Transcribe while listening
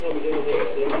Who's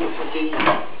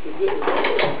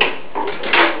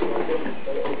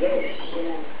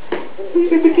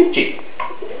in the kitchen?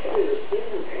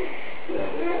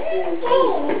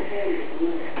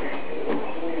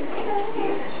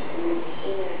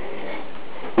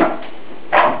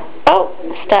 Oh,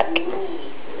 stuck.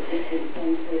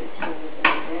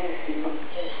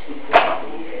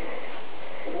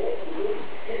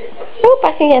 Oh,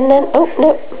 back again then. Oh,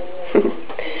 no.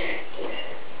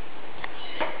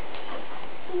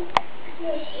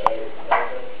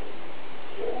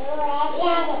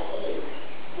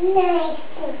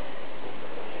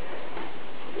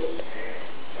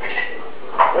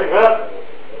 Wake up!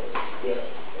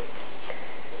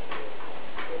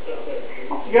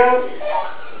 Off you go!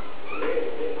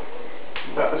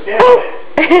 That was scary.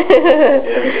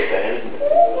 Yeah, we get there, isn't it?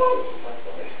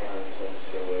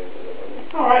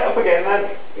 Alright, up again then.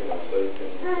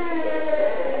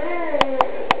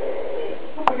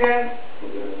 Up again.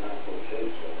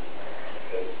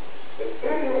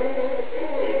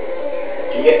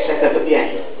 You get set up at the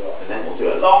end, and then we'll do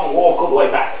a long walk all the way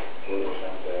back.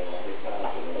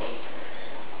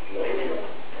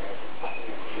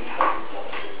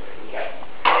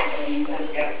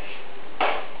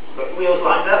 Got the wheels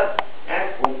lined up,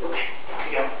 and we'll go.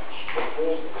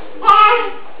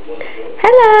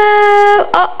 Hello!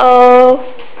 Uh-oh.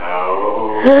 Oh.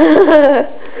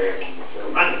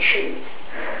 Munch.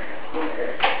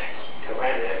 Go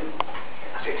around there.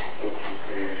 That's it.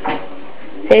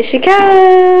 Here she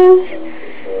comes.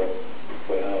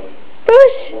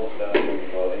 Push.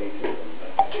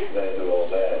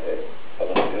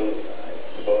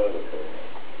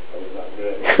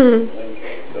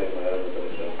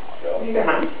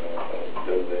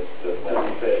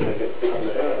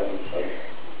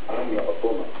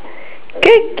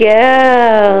 Good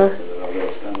girl.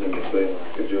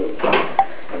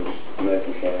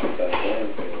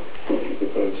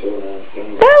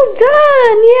 Well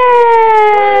done,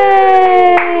 yay!